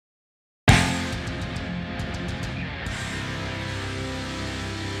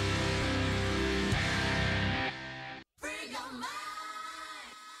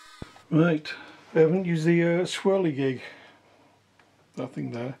Right, I haven't used the swirly gig, that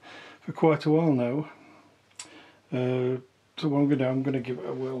thing there, for quite a while now. So what I'm going to do, I'm going to give it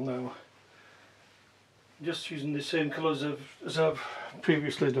a whirl now. Just using the same colours as I've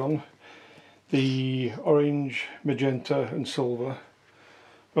previously done. The orange, magenta and silver.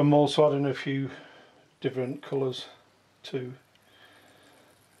 But I'm also adding a few different colours too.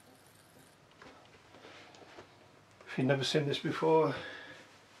 If you've never seen this before,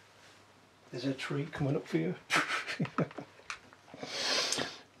 there's a treat coming up for you.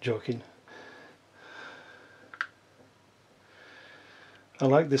 Joking. I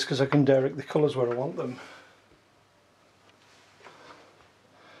like this because I can direct the colours where I want them.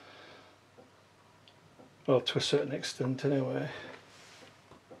 Well, to a certain extent anyway.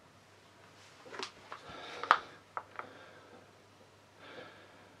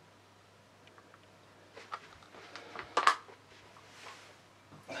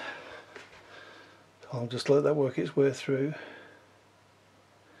 I'll just let that work its way through.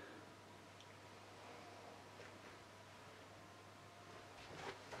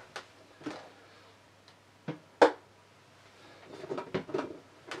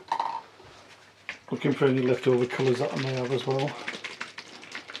 Looking for any leftover colours that I may have as well.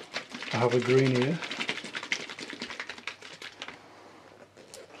 I have a green here.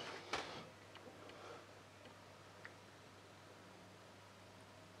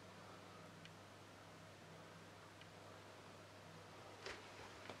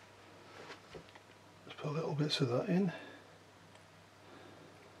 Just put little bits of that in.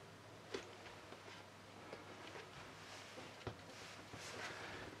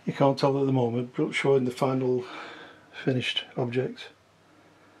 You can't tell at the moment, but showing the final finished object.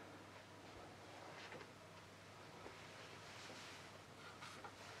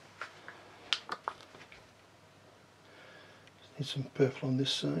 Just need some purple on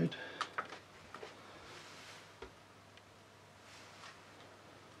this side.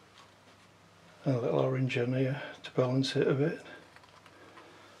 And a little orange on here to balance it a bit.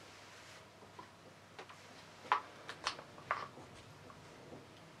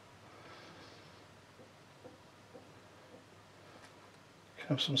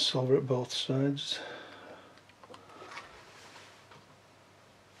 Have some silver at both sides.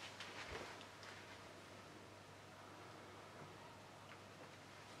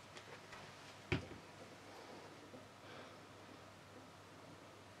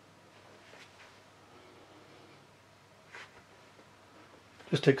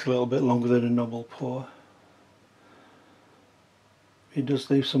 Just takes a little bit longer than a normal pour. It does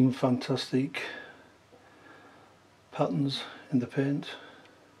leave some fantastic patterns in the paint.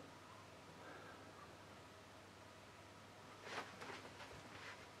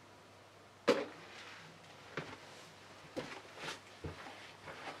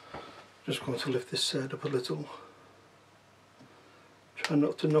 Just going to lift this side up a little. Try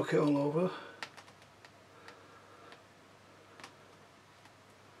not to knock it all over.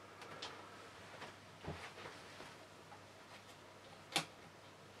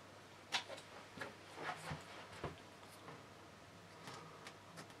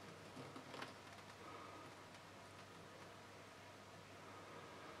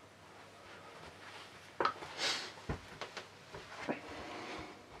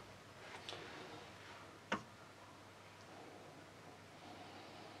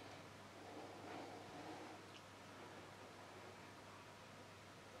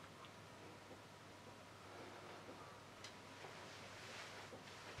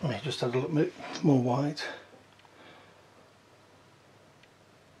 Let me just add a little bit more white.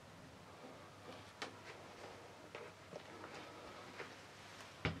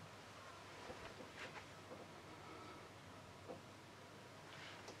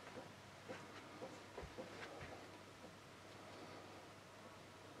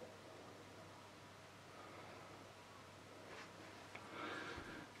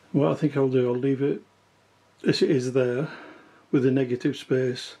 What I think I'll do, I'll leave it as it is there with a negative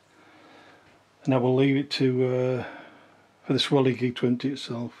space, and I will leave it to for the swirly gig to empty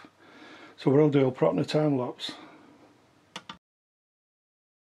itself. So what I'll do, I'll put on a time lapse.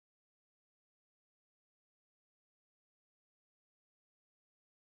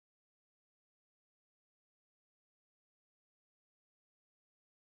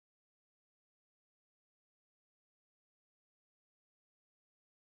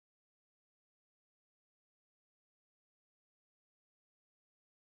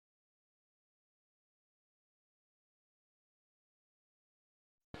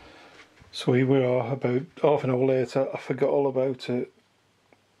 So here we are, about half an hour later. I forgot all about it,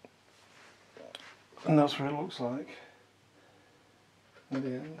 and that's what it looks like in the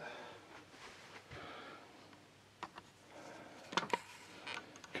end.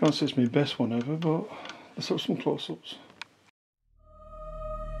 Can't say it's my best one ever, but let's have some close-ups.